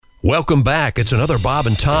Welcome back. It's another Bob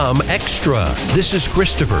and Tom Extra. This is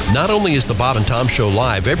Christopher. Not only is the Bob and Tom Show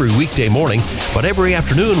live every weekday morning, but every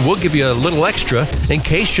afternoon we'll give you a little extra in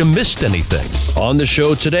case you missed anything. On the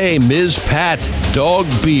show today, Ms. Pat, Dog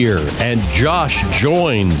Beer, and Josh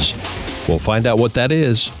joins. We'll find out what that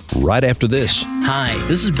is right after this. Hi,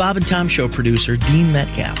 this is Bob and Tom Show producer Dean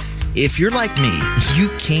Metcalf. If you're like me, you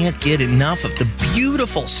can't get enough of the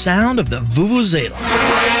beautiful sound of the vuvuzela.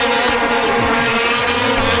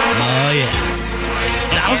 Oh, yeah.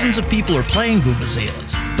 Thousands of people are playing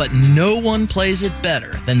vuvuzelas, but no one plays it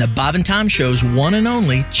better than the Bob and Tom Show's one and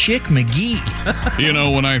only Chick McGee. You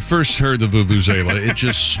know, when I first heard the vuvuzela, it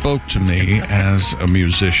just spoke to me as a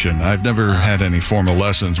musician. I've never had any formal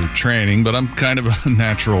lessons or training, but I'm kind of a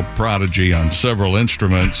natural prodigy on several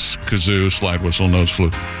instruments: kazoo, slide whistle, nose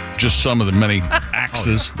flute. Just some of the many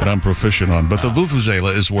axes that I'm proficient on. But the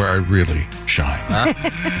vuvuzela is where I really shine.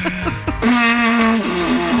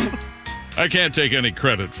 I can't take any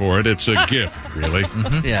credit for it. It's a gift, really.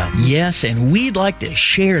 Mm-hmm. Yeah. Yes, and we'd like to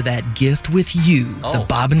share that gift with you, the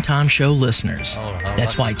Bob and Tom Show listeners.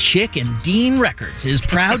 That's why Chick and Dean Records is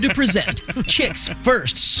proud to present Chick's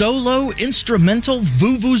first solo instrumental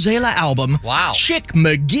vuvuzela album, Chick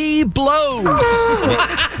McGee Blows.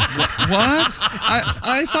 What?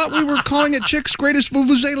 I thought we were calling it Chick's Greatest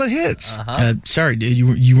Vuvuzela Hits. Sorry,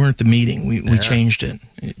 dude. You weren't at the meeting. We changed it.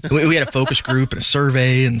 We had a focus group and a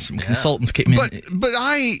survey, and some consultants came in. But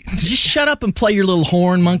I... Just shut up and play your little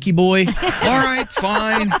horn, monkey boy. All right,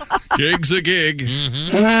 fine. Gig's a gig.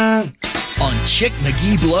 Mm-hmm. On Chick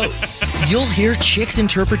McGee Blows, you'll hear Chick's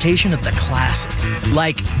interpretation of the classics,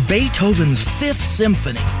 like Beethoven's Fifth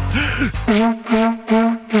Symphony.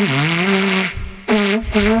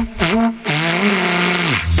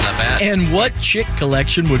 And what Chick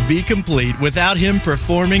collection would be complete without him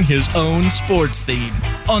performing his own sports theme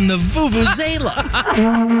on the vuvuzela?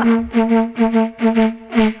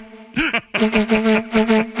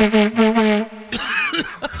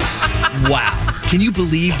 Wow. Can you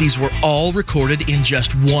believe these were all recorded in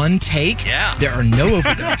just one take? Yeah. There are no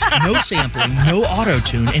overdubs, no sampling, no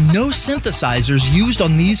auto-tune, and no synthesizers used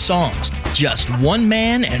on these songs. Just one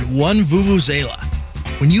man and one vuvuzela.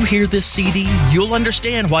 When you hear this CD, you'll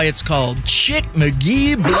understand why it's called Chick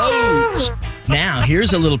McGee Blows. Now,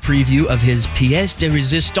 here's a little preview of his pièce de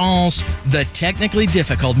résistance, the technically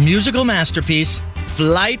difficult musical masterpiece,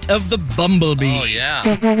 Flight of the Bumblebee. Oh, yeah.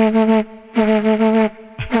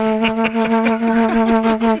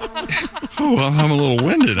 I'm a little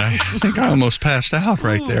winded. I think I almost passed out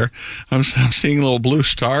right there. I'm seeing little blue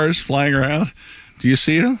stars flying around. Do you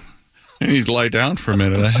see them? I need to lie down for a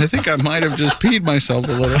minute. I think I might have just peed myself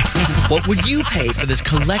a little. What would you pay for this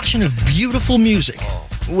collection of beautiful music?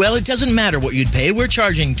 Well, it doesn't matter what you'd pay. We're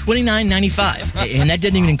charging $29.95, and that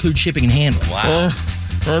doesn't even include shipping and handling. Wow.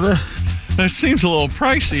 That seems a little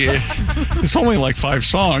pricey. It's only like 5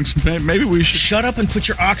 songs. Maybe we should... Shut up and put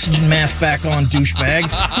your oxygen mask back on, douchebag.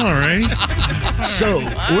 All right. So,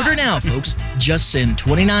 order now, folks. Just send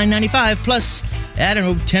 $29.95 plus, I don't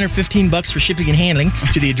know, $10 or $15 for shipping and handling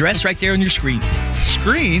to the address right there on your screen.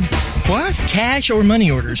 Screen? What? Cash or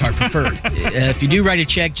money orders are preferred. If you do write a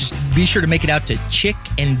check, just be sure to make it out to Chick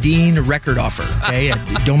and Dean Record Offer, okay?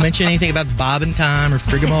 Don't mention anything about Bob and Tom or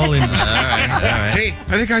frig 'em all in. All right. Hey,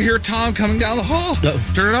 I think I hear Tom coming down the hall.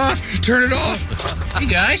 Turn it off. Turn it off. Hey,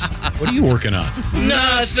 guys. What are you working on?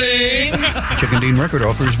 Nothing. Chick and Dean Record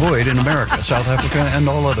Offers void in America, South Africa, and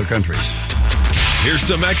all other countries. Here's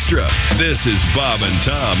some extra. This is Bob and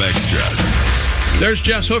Tom Extra. There's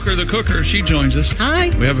Jess Hooker, the cooker. She joins us.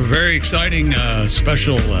 Hi. We have a very exciting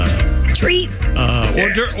special Treat.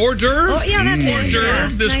 hors d'oeuvre. Oh, yeah, that's it. Hors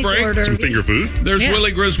d'oeuvre this nice break. hors d'oeuvre. Some finger food. There's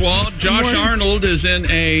Willie Griswold. Josh Arnold is in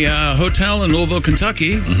a hotel in Louisville,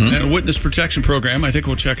 Kentucky, and a witness protection program. I think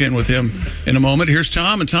we'll check in with him in a moment. Here's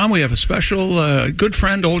Tom. And Tom, we have a special good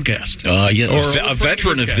friend, old guest. A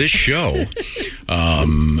veteran of this show.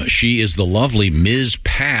 She is the lovely Ms.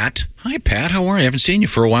 Pat. Hi, Pat. How are you? I haven't seen you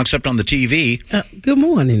for a while, except on the TV. Good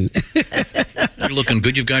morning. You're looking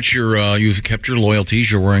good. You've got you've kept your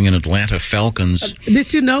loyalties. You're wearing an Atlanta Falcons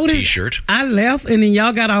Did you notice? T-shirt. I left, and then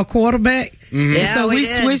y'all got our quarterback. Mm-hmm. Yeah, so we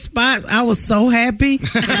switched spots. I was so happy.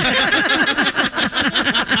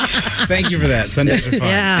 Thank you for that. Sundays are fun.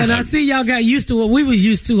 Yeah. And I see y'all got used to what we was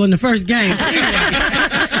used to in the first game.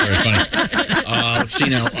 Very funny. Let's see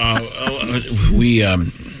now. We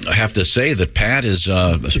have to say that Pat is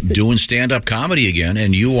doing stand-up comedy again,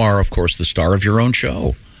 and you are, of course, the star of your own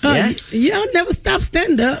show. Yeah, I never stopped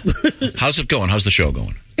stand-up. How's it going? How's the show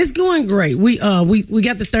going? It's going great. We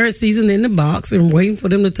got the 3rd season in the box and waiting for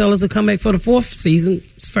them to tell us to come back for the 4th season.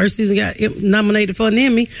 First season got nominated for an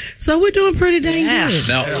Emmy, so we're doing pretty dang good.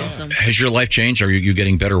 Now, has your life changed? Are you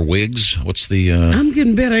getting better wigs? What's the? I'm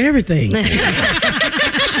getting better at everything.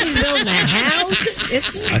 She's building a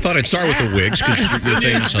house. I thought I'd start with the wigs because you're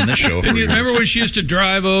famous on this show. And you remember when she used to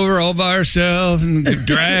drive over all by herself and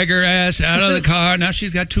drag her ass out of the car? Now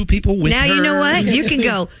she's got 2 people with her. Now you know what? You can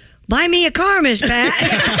go, buy me a car, Miss Pat.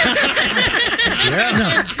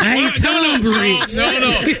 I ain't Tom Briggs. No.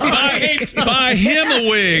 Buy him a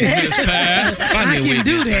wig, Miss Pat. I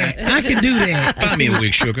can do that. Buy me a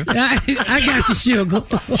wig, sugar. I got you, sugar.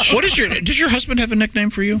 Does your husband have a nickname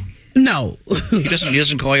for you? No. He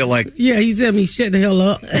doesn't call you like... Yeah, he said me shut the hell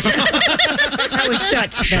up. That was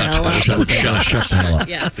shut the hell up. Shut the hell up.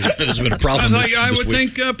 Yeah. There's been a problem I would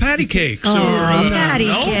think patty cakes. Patty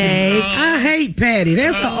cakes. I hate Patty.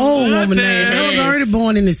 That's the old woman name. I was already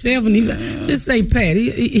born in the 70s. Just say Patty.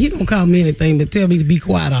 He don't call me anything but tell me to be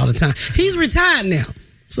quiet all the time. He's retired now.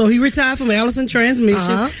 So he retired from Allison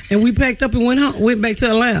Transmission, and we packed up and went back to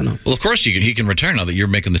Atlanta. Well, of course he can retire now that you're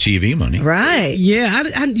making the TV money. Right. Yeah.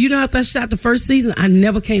 After I shot the first season, I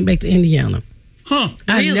never came back to Indiana. Huh.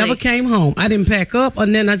 I never came home. I didn't pack up,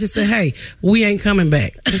 and then I just said, hey, we ain't coming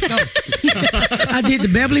back. Let's go. I did the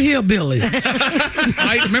Beverly Hillbillies.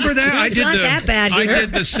 I remember that. It's not that bad here. I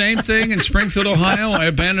did the same thing in Springfield, Ohio. I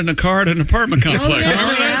abandoned a car at an apartment complex.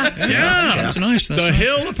 Remember that? Yeah. That's nice. The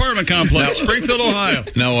Hill Apartment Complex, Springfield, Ohio.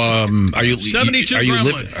 Now, are you 72 Are you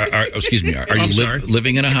excuse me? Are you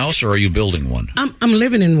living in a house or are you building one? I'm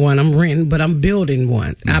living in one. I'm renting, but I'm building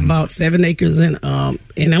one. I bought 7 acres in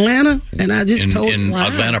Atlanta, and I just in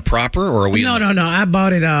Atlanta proper, or are we? No. I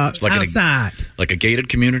bought it outside, like a gated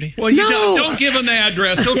community. Well, you don't give them the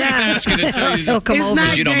address. He'll keep asking to tell you. He'll come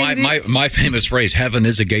over. You know my famous phrase: "Heaven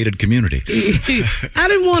is a gated community." I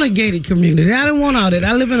didn't want a gated community. I didn't want all that.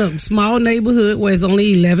 I live in a small neighborhood where it's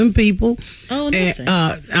only 11 people. Oh, nice. And,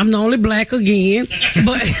 I'm the only black again,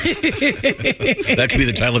 but that could be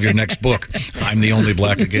the title of your next book. I'm the only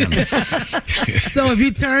black again. So if you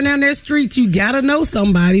turn down that street, you gotta know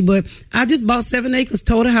somebody. But I just bought 7 acres,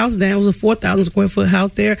 tore the house down. It was a 4,000 square foot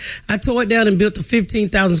house there. I tore it down and built a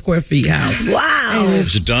 15,000 square feet house. Wow!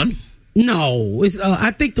 Is it done? No, it's.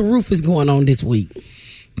 I think the roof is going on this week.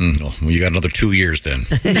 Well, you got another 2 years then.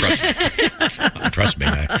 Trust me.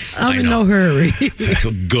 I'm in no hurry.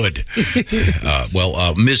 Good.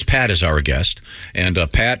 Ms. Pat is our guest. And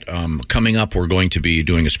Pat, coming up, we're going to be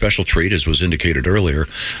doing a special treat, as was indicated earlier.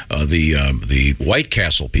 The White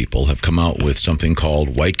Castle people have come out with something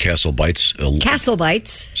called White Castle Bites. Castle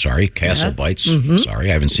Bites. Sorry, Castle Bites. Mm-hmm. Sorry,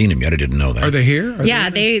 I haven't seen them yet. I didn't know that. Are they here?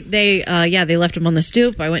 They left them on the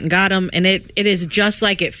stoop. I went and got them, and it is just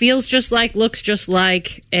like, it feels just like, looks just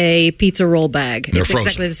like a pizza roll bag. They're it's frozen.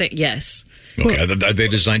 Exactly the same. Yes. Okay. Are they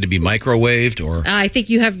designed to be microwaved, or? I think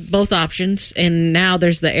you have both options, and now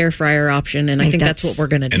there's the air fryer option, and I think that's what we're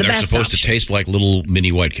going to do. And they're supposed to taste like little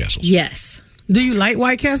mini White Castles. Yes. Do you like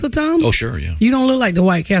White Castle, Tom? Oh, sure, yeah. You don't look like the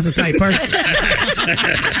White Castle type person.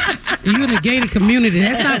 You in the gated community.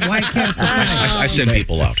 That's not White Castle type. I send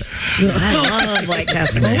people out. I love White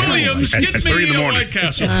Castle. Williams, get me a White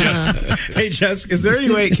Castle. Yes. Hey, Jess, is there any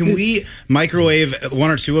way, can we microwave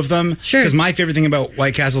 1 or 2 of them? Sure. Because my favorite thing about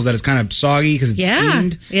White Castle is that it's kind of soggy because it's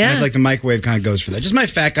steamed. Yeah. And I feel like the microwave kind of goes for that. Just my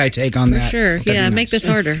fat guy take on that. Sure. Yeah, make this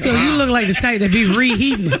harder. So you look like the type that be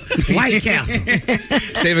reheating White Castle.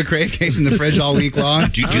 Save a crave case in the fridge all week long.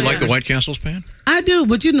 Do you like the White Castles, Pan? I do,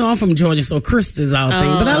 but I'm from Georgia, so Crystal's our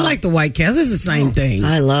thing. But I like the White Castle. It's the same thing.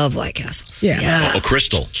 I love White Castles. Yeah.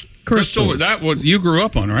 Crystal. Crystal, that what you grew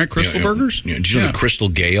up on, right? Crystal Burgers? Yeah. Did you know that Crystal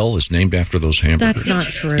Gale is named after those hamburgers? That's not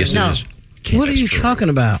true. Yes, it is. What are you talking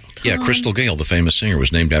about? Yeah, Crystal Gale, the famous singer,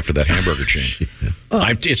 was named after that hamburger chain.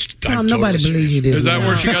 Tom, nobody believes you this. Is that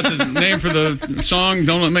where she got the name for the song,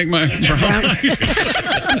 Don't Let Make My Brown Eye?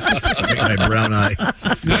 My brown eye.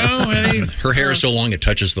 No, hey. Her hair is so long it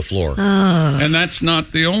touches the floor. And that's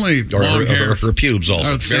not the only long hair. Her pubes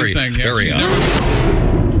also. Same thing. Yeah. Very odd.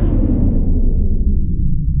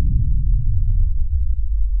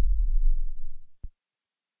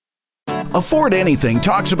 Afford Anything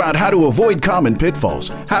talks about how to avoid common pitfalls,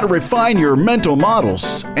 how to refine your mental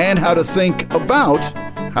models, and how to think about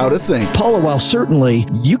how to think. Paula, while certainly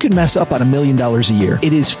you can mess up on $1 million a year,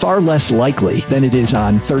 it is far less likely than it is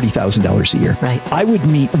on $30,000 a year. Right. I would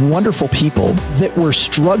meet wonderful people that were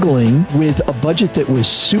struggling with a budget that was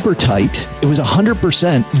super tight. It was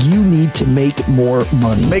 100%. You need to make more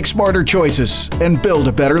money. Make smarter choices and build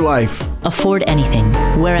a better life. Afford Anything,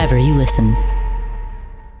 wherever you listen.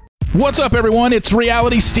 What's up, everyone? It's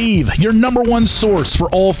Reality Steve, your number one source for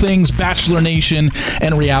all things Bachelor Nation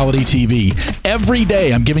and reality TV. Every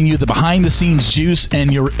day, I'm giving you the behind-the-scenes juice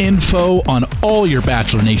and your info on all your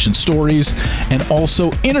Bachelor Nation stories, and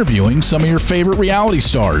also interviewing some of your favorite reality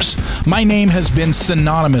stars. My name has been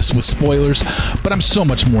synonymous with spoilers, but I'm so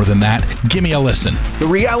much more than that. Give me a listen. The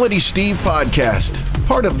Reality Steve Podcast,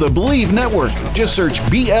 part of the Believe Network. Just search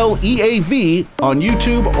BLEAV on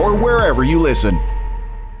YouTube or wherever you listen.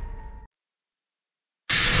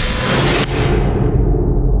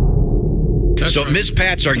 So Ms.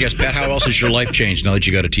 Pat's our guest. Pat, how else has your life changed now that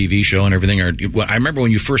you got a TV show and everything? I remember when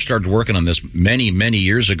you first started working on this many, many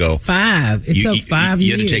years ago. It took 5 years.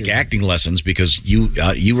 You had to take acting lessons because you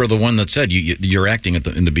were the one that said you're acting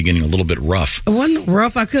in the beginning a little bit rough. It wasn't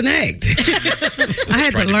rough. I couldn't act. I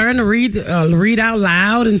had to learn to read out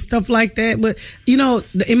loud and stuff like that. But,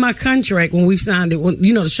 in my contract when we signed it,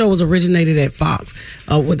 the show was originated at Fox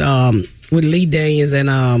with Lee Daniels and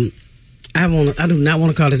I do not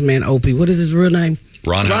want to call this man Opie. What is his real name?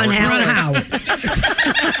 Ron Howard. Ron Howard.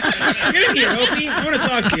 Get in here, Opie. I want to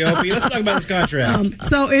talk to you, Opie. Let's talk about this contract.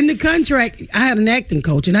 So in the contract, I had an acting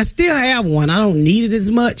coach, and I still have one. I don't need it as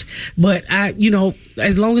much, but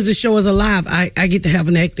as long as the show is alive, I get to have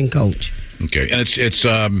an acting coach. Okay, and it's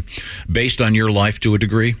based on your life to a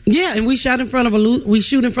degree. Yeah, and we shoot in front of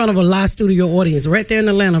a live studio audience right there in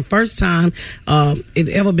Atlanta. First time it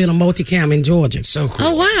ever been a multicam in Georgia. So cool.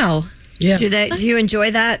 Oh wow. Yeah. Do you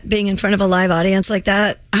enjoy that, being in front of a live audience like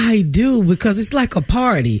that? I do, because it's like a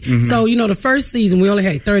party. Mm-hmm. So, the first season, we only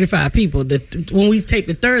had 35 people. When we taped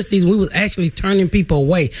the third season, we was actually turning people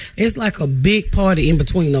away. It's like a big party in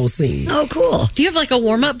between those scenes. Oh, cool. Do you have like a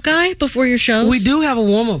warm-up guy before your shows? We do have a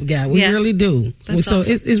warm-up guy. We really do. So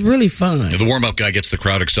awesome. It's really fun. The warm-up guy gets the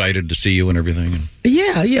crowd excited to see you and everything.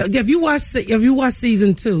 Yeah. If you watch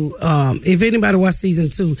season 2, if anybody watched season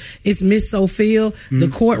 2, it's Miss Sophia, the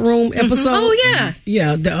courtroom episode. Oh, yeah.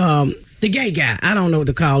 Yeah, the gay guy. I don't know what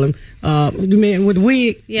to call him. The man with the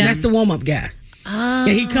wig. Yeah. That's the warm-up guy. Oh.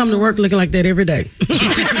 Yeah, he come to work looking like that every day.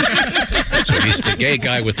 So he's the gay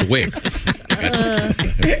guy with the wig.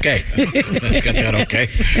 Okay. Got that okay?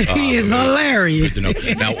 He is hilarious. Good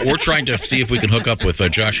to know. Now, we're trying to see if we can hook up with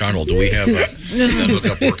Josh Arnold. Do we have that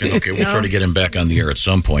hookup working? Okay, we'll try to get him back on the air at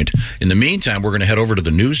some point. In the meantime, we're going to head over to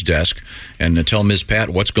the news desk and tell Ms.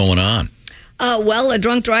 Pat what's going on. A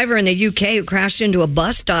drunk driver in the UK who crashed into a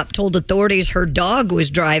bus stop told authorities her dog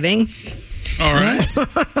was driving. All right.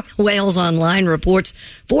 Wales Online reports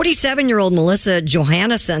 47-year-old Melissa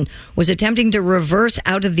Johannesson was attempting to reverse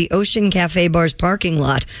out of the Ocean Cafe bar's parking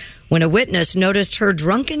lot when a witness noticed her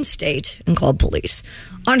drunken state and called police.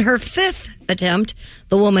 On her fifth attempt,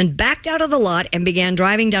 the woman backed out of the lot and began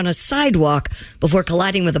driving down a sidewalk before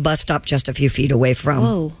colliding with a bus stop just a few feet away from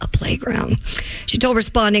a playground. She told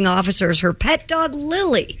responding officers her pet dog,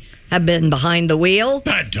 Lily, had been behind the wheel.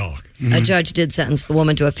 Bad dog. Mm-hmm. A judge did sentence the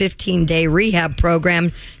woman to a 15-day rehab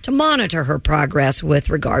program to monitor her progress with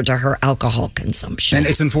regard to her alcohol consumption. And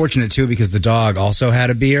it's unfortunate, too, because the dog also had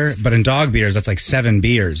a beer. But in dog beers, that's like 7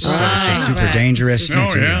 beers. So it's just super dangerous. Oh,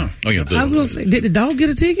 yeah. I was going to say, did the dog get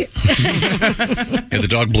a ticket? Yeah, the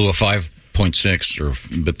dog blew a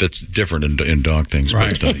 5.6, but that's different in dog things.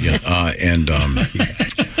 Right. But,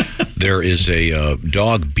 there is a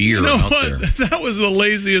dog beer out there. That was the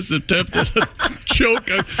laziest attempt at a joke.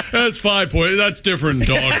 That's 5 points. That's different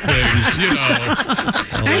dog things,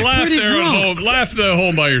 Laugh there at home. Laugh at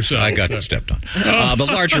home by yourself. I got stepped on. The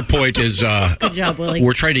larger point is, good job, Willie.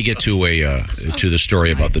 We're trying to get to the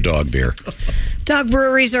story about the dog beer. Dog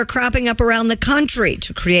breweries are cropping up around the country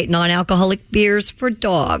to create non-alcoholic beers for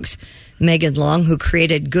dogs. Megan Long, who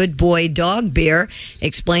created Good Boy Dog Beer,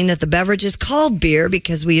 explained that the beverage is called beer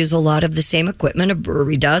because we use a lot of the same equipment a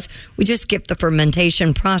brewery does. We just skip the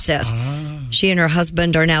fermentation process. She and her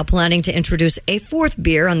husband are now planning to introduce a fourth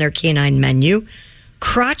beer on their canine menu,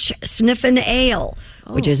 Crotch Sniffin' Ale,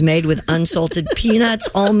 which is made with unsalted peanuts,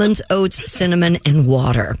 almonds, oats, cinnamon, and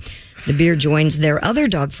water. The beer joins their other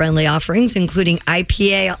dog-friendly offerings, including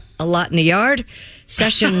IPA A Lot in the Yard,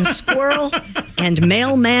 Session Squirrel, and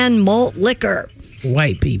Mailman Malt Liquor.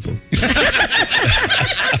 White people. IP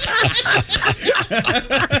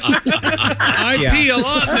A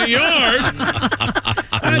Lot in the Yard.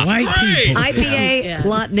 That's White great. people. IPA A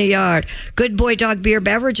Lot in the Yard. Good Boy Dog Beer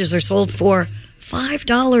beverages are sold for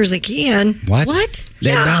 $5 a can. What?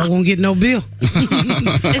 That dog won't get no bill.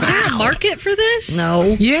 Is there a market for this?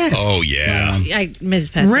 No. Yes. Oh, yeah. Mrs.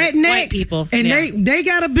 Pesci. Rednecks. White people. And they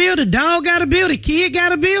got a bill. The dog got a bill. The kid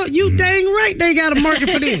got a bill. You dang right they got a market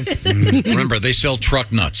for this. Remember, they sell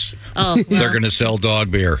truck nuts. Oh, well. They're going to sell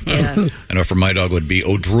dog beer. Yeah. I know for my dog would be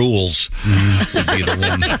O'Druels would be the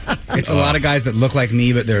one. It's a lot of guys that look like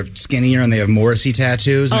me, but they're skinnier and they have Morrissey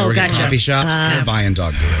tattoos. And they work at coffee shops. They're buying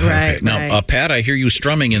dog beer. Right. Okay. Now, Pat, I hear you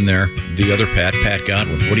strumming in there. The other Pat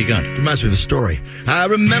Godwin. What do you got? Reminds me of a story. I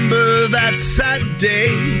remember that sad day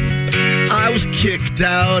I was kicked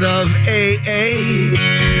out of AA.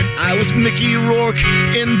 I was Mickey Rourke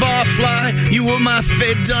in Barfly. You were my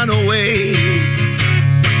Faye Dunaway.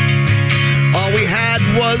 All we had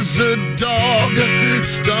was a dog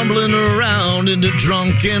stumbling around in the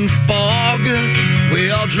drunken fog. We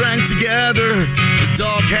all drank together. The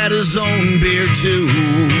dog had his own beer too.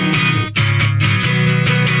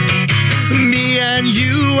 Me and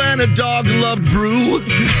you and a dog loved brew,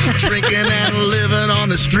 drinking and living on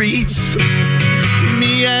the streets.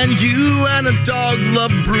 Me and you and a dog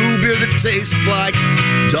loved brew, beer that tastes like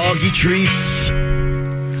doggy treats.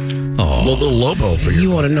 Oh, a little Lobo for you.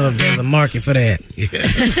 You want to know if there's a market for that?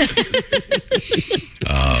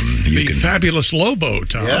 You can fabulous Lobo,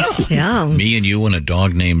 Tom. Yeah. Me and you and a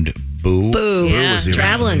dog named Boo. Boo. Yeah.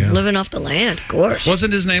 Traveling, living off the land, of course.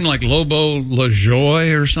 Wasn't his name like Lobo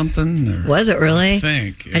LaJoy or something? Or? Was it really? I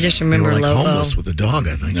think. I just remember like Lobo. homeless with a dog,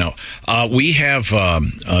 I think. No. We have,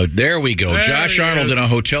 there we go. There Josh he Arnold is. in a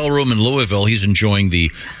hotel room in Louisville. He's enjoying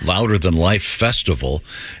the Louder Than Life Festival,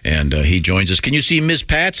 and he joins us. Can you see Ms.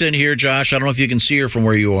 Pat's in here, Josh? I don't know if you can see her from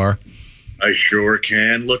where you are. I sure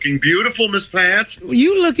can. Looking beautiful, Miss Pat.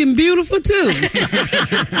 You looking beautiful, too.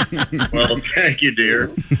 Well, thank you,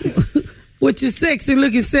 dear. With your sexy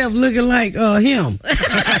looking self looking like him.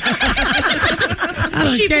 I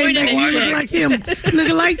done She came pointed back at and look Chick. like him.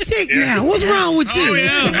 Looking like Chick now. What's wrong with you?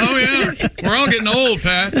 Oh, yeah. We're all getting old,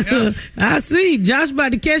 Pat. Yeah. I see. Josh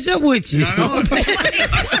about to catch up with you.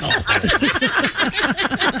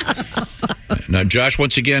 Now, Josh,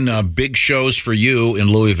 once again, big shows for you in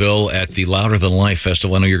Louisville at the Louder Than Life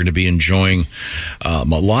Festival. I know you're going to be enjoying a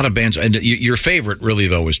lot of bands. And your favorite, really,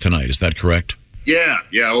 though, is tonight. Is that correct? Yeah.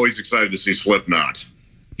 Always excited to see Slipknot.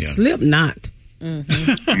 Yeah. Slipknot.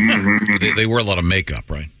 They wear a lot of makeup,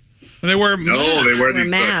 right? They wear No, they wear these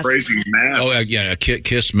masks. crazy masks. Oh, yeah.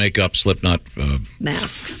 Kiss, makeup, Slipknot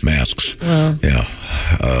Masks. masks. Well, Yeah.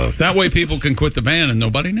 That way people can quit the band and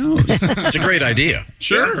nobody knows. It's a great idea.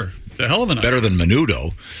 Sure. It's a hell of an idea. Better than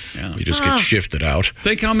Menudo. Yeah. You just get shifted out.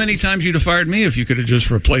 Think how many times you'd have fired me if you could have just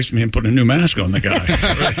replaced me and put a new mask on the guy.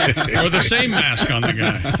 Or the same mask on the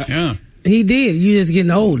guy. Yeah. He did. You just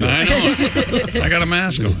getting older. I know. I got a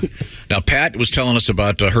mask on. Now, Pat was telling us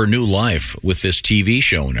about her new life with this TV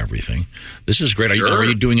show and everything. This is great. Sure. Are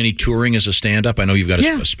you doing any touring as a stand-up? I know you've got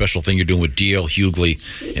Yeah. a special thing you're doing with D.L. Hughley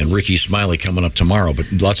and Ricky Smiley coming up tomorrow,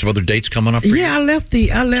 but lots of other dates coming up for you? Yeah, I left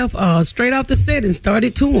straight off the set and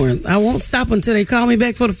started touring. I won't stop until they call me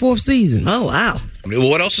back for the 4th season. Oh, wow. I mean,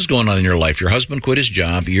 what else is going on in your life? Your husband quit his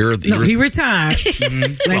job. No, he retired.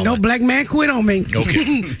 Ain't no black man quit on me. Okay.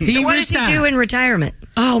 He So what does he retired. do in retirement?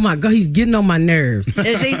 Oh my God, he's getting on my nerves.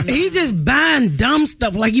 Is he? He's just buying dumb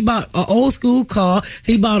stuff. Like he bought an old school car.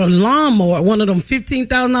 He bought a lawnmower, one of them $15,000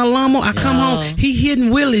 lawnmower. I come home, he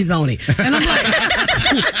hitting wheelies on it, and I'm like,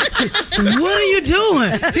 "What are you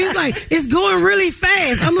doing?" He's like, "It's going really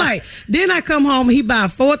fast." I'm like, then I come home, he buy a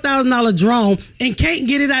 $4,000 drone and can't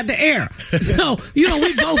get it out the air. So we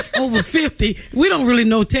both over 50. We don't really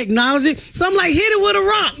know technology. So I'm like, hit it with a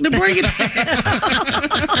rock to bring it down.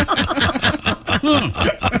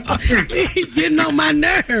 He's getting on my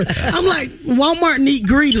nerves. I'm like, Walmart need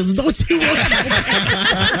greeters, don't you want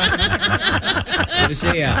Good to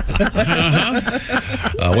see ya.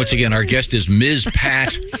 Once again, our guest is Ms.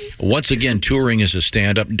 Pat. Once again, touring as a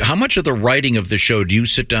stand-up. How much of the writing of the show do you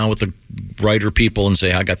sit down with the writer people and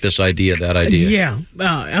say, I got this idea, that idea? Yeah,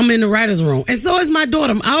 I'm in the writer's room. And so is my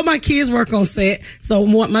daughter. All my kids work on set. So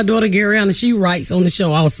my daughter, Gariana, and she writes on the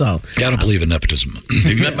show also. I don't believe in nepotism.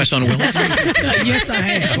 Have you met my son, Will? Yes, I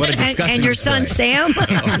have. What a disgusting And your son, Sam?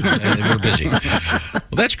 We're busy.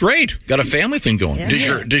 Well, that's great. Got a family thing going.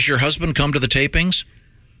 Yeah. Does your husband come to the tapings?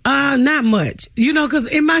 Not much. Because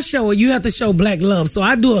in my show, you have to show black love. So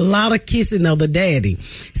I do a lot of kissing of the daddy.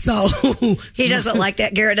 So He doesn't like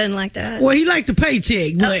that. Garrett doesn't like that. well, he like the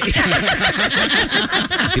paycheck, but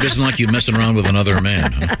He doesn't like you messing around with another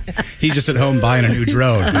man. Huh? He's just at home buying a new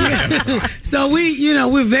drone. so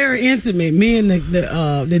we're very intimate, me and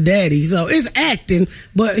the daddy. So it's acting,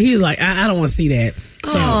 but he's like, I don't want to see that.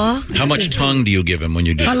 So, how much tongue do you give him when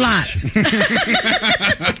you do a lot?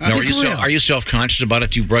 Now, are you self-conscious about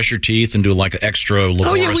it? Do you brush your teeth and do like extra laborious?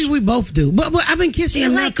 Oh yeah, we both do. But I've been kissing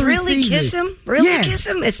him like 3 really seasons. kiss him? Really kiss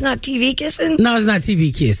him? It's not TV kissing? No, it's not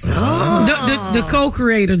TV kissing. The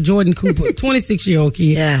co-creator Jordan Cooper, 26-year-old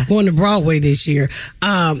kid, going to Broadway this year.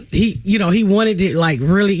 He wanted it like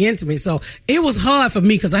really intimate, so it was hard for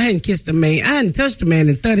me because I hadn't kissed a man. I hadn't touched a man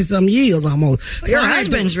in 30-some years almost. Your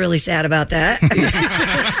husband's really sad about that.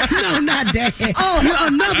 No, not that.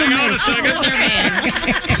 Another man.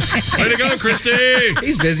 Way to go, Christy.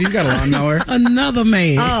 He's busy. He's got a lawnmower. Another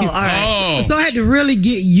man. Oh, all right. So I had to really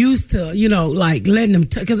get used to, like letting him,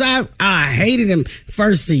 because I hated him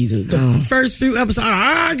first season. The first few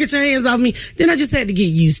episodes, get your hands off me. Then I just had to get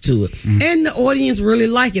used to it. And the audience really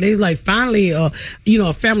liked it. It was like finally, a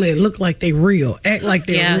family that looked like they real, act like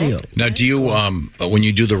they're real. Now, do you, when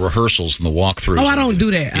you do the rehearsals and the walkthroughs? I don't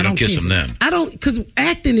do that. You don't kiss them then? I don't, because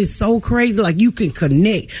acting is so crazy. Like, you can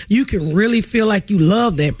connect. You can really feel like you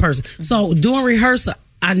love that person. So doing rehearsal,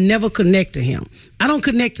 I never connect to him. I don't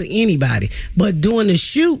connect to anybody. But doing the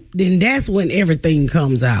shoot, then that's when everything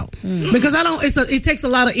comes out. Because it takes a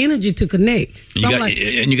lot of energy to connect. So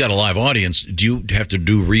and you got a live audience. Do you have to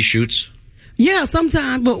do reshoots? Yeah,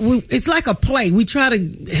 sometimes, but it's like a play. We try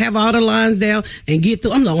to have all the lines down and get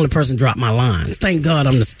through. I'm the only person drop my lines. Thank God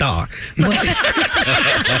I'm the star. But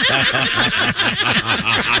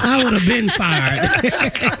I would have been fired.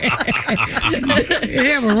 They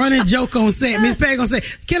have a running joke on set. Miss Peg gonna say,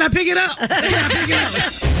 "Can I pick it up? Can I pick it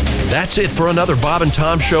up?" That's it for another Bob and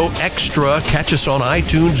Tom Show Extra. Catch us on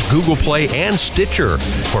iTunes, Google Play, and Stitcher.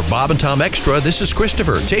 For Bob and Tom Extra, this is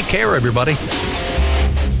Christopher. Take care, everybody.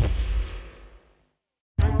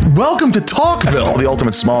 Welcome to Talkville, the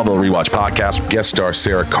ultimate Smallville rewatch podcast. Guest star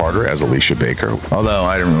Sarah Carter as Alicia Baker, although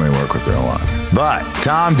I didn't really work with her a lot. But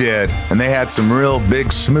Tom did, and they had some real big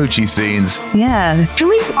smoochy scenes. Yeah. Can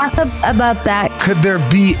we talk about that? Could there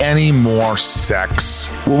be any more sex?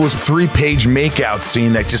 What was a 3-page makeout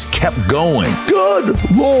scene that just kept going? Good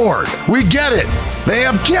Lord. We get it. They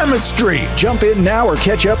have chemistry. Jump in now or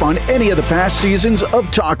catch up on any of the past seasons of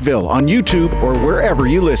Talkville on YouTube or wherever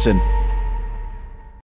you listen.